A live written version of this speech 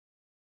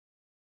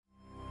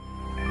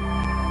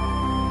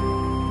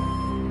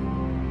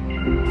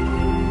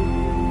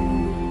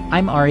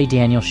I'm Ari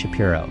Daniel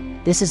Shapiro.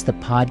 This is the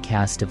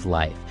podcast of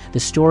life, the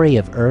story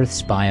of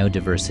Earth's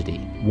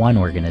biodiversity, one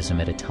organism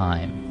at a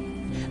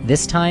time.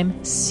 This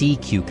time, sea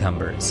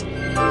cucumbers.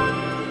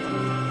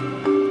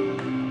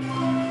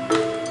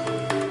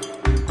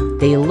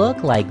 They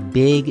look like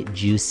big,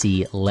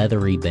 juicy,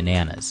 leathery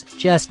bananas,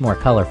 just more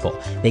colorful.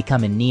 They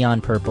come in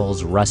neon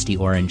purples, rusty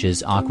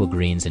oranges, aqua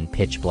greens, and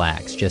pitch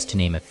blacks, just to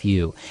name a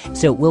few.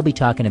 So we'll be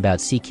talking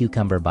about sea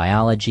cucumber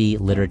biology,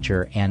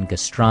 literature, and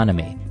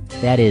gastronomy.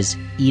 That is,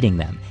 eating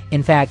them.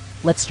 In fact,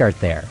 let's start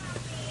there.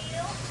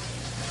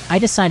 I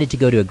decided to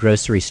go to a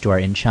grocery store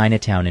in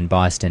Chinatown in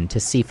Boston to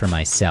see for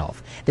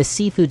myself. The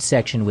seafood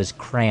section was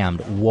crammed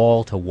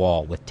wall to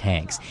wall with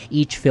tanks,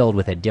 each filled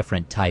with a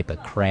different type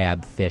of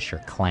crab, fish, or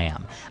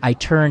clam. I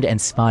turned and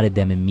spotted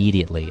them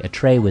immediately. A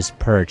tray was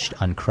perched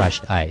on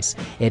crushed ice.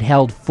 It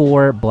held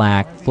 4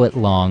 black,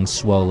 foot-long,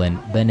 swollen,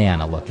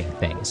 banana-looking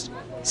things.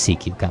 Sea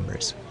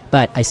cucumbers.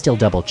 But I still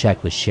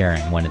double-checked with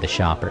Sharon, one of the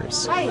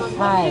shoppers.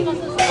 Hi.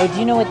 Oh, do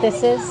you know what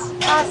this is?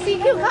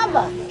 Sea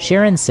cucumber.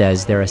 Sharon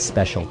says they're a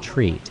special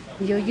treat.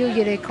 You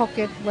usually cook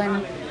it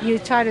when you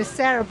try to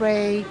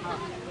celebrate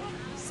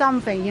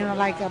something,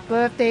 like a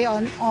birthday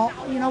or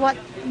you know what,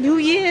 New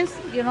Year's,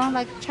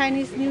 like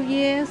Chinese New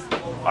Year's.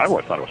 I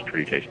always thought it was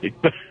pretty tasty.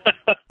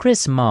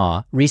 Chris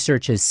Ma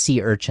researches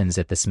sea urchins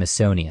at the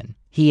Smithsonian.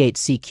 He ate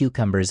sea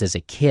cucumbers as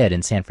a kid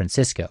in San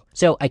Francisco,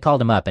 so I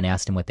called him up and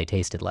asked him what they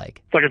tasted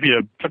like. It's like if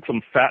you took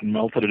some fat and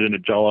melted it into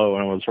Jell-O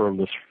and it was sort of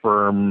this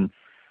firm,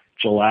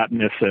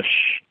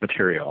 gelatinous-ish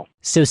material.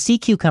 So sea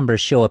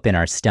cucumbers show up in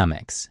our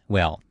stomachs.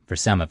 Well, for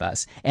some of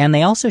us. And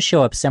they also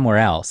show up somewhere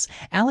else.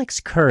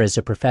 Alex Kerr is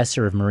a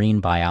professor of marine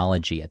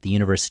biology at the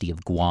University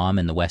of Guam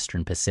in the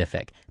Western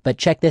Pacific. But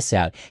check this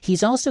out.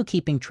 He's also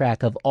keeping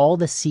track of all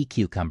the sea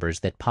cucumbers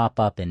that pop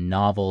up in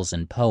novels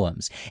and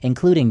poems,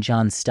 including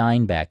John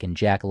Steinbeck and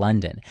Jack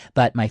London.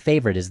 But my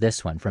favorite is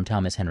this one from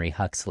Thomas Henry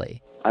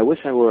Huxley. I wish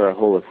I were a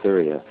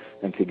Holothuroidea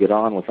and could get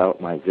on without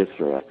my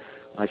viscera.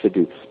 I should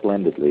do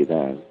splendidly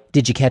then.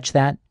 Did you catch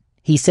that?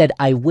 He said,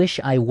 I wish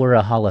I were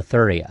a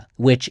Holothuroidea,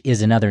 which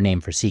is another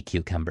name for sea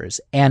cucumbers,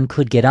 and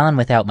could get on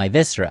without my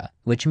viscera,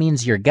 which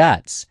means your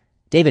guts.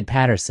 David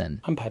Patterson,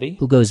 I'm Paddy,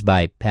 who goes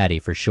by Paddy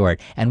for short,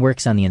 and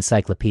works on the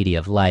Encyclopedia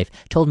of Life,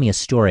 told me a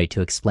story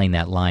to explain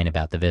that line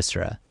about the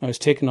viscera. I was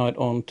taken out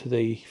onto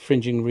the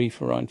fringing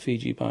reef around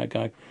Fiji by a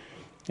guy.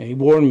 He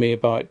warned me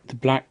about the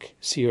black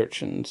sea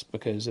urchins,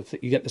 because if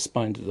you get the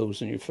spines of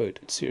those in your foot,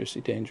 it's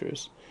seriously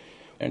dangerous.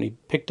 And he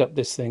picked up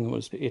this thing that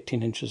was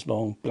 18 inches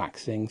long, black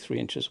thing, 3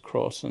 inches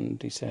across,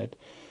 and he said,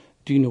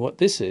 do you know what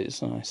this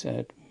is? And I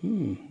said,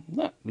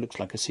 that looks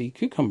like a sea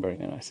cucumber.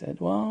 And I said,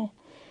 well,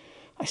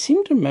 I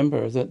seem to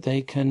remember that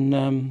they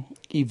can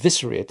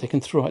eviscerate, they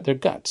can throw out their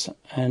guts.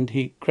 And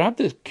he grabbed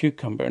the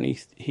cucumber and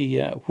he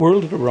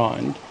whirled it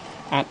around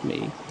at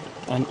me,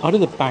 and out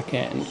of the back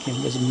end came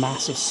this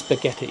massive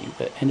spaghetti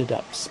that ended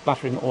up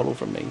splattering all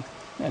over me.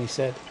 And he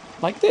said,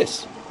 like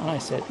this? And I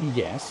said,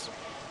 yes.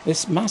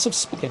 This massive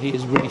spaghetti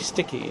is really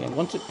sticky, and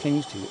once it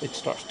clings to you, it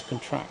starts to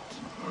contract.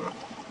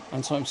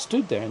 And so I'm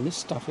stood there, and this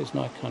stuff is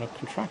now kind of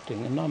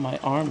contracting, and now my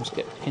arms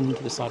get pinned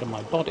to the side of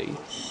my body,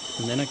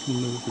 and then I can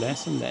move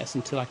less and less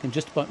until I can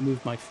just about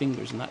move my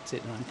fingers, and that's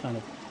it, and I'm kind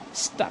of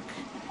stuck,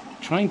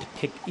 trying to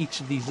pick each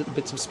of these little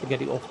bits of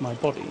spaghetti off my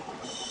body.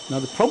 Now,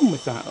 the problem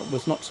with that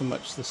was not so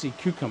much the sea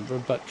cucumber,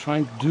 but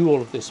trying to do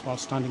all of this while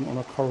standing on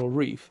a coral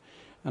reef.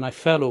 And I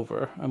fell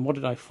over, and what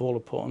did I fall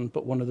upon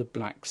but one of the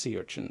black sea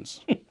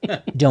urchins.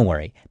 Don't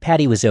worry,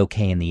 Paddy was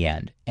okay in the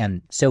end,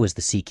 and so was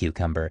the sea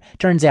cucumber.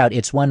 Turns out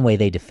it's one way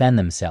they defend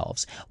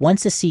themselves.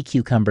 Once a sea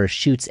cucumber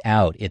shoots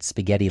out its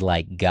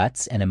spaghetti-like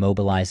guts and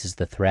immobilizes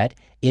the threat,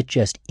 it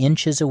just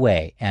inches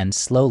away and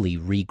slowly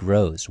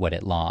regrows what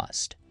it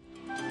lost.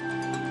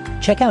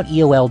 Check out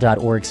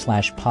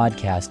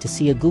EOL.org/podcast to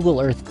see a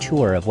Google Earth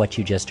tour of what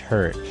you just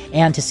heard,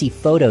 and to see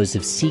photos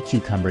of sea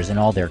cucumbers in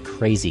all their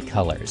crazy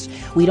colors.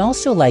 We'd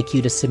also like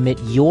you to submit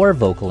your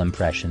vocal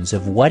impressions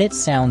of what it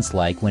sounds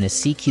like when a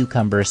sea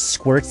cucumber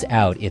squirts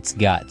out its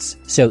guts.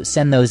 So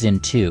send those in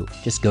too.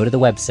 Just go to the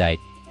website,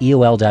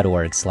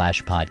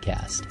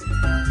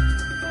 EOL.org/podcast.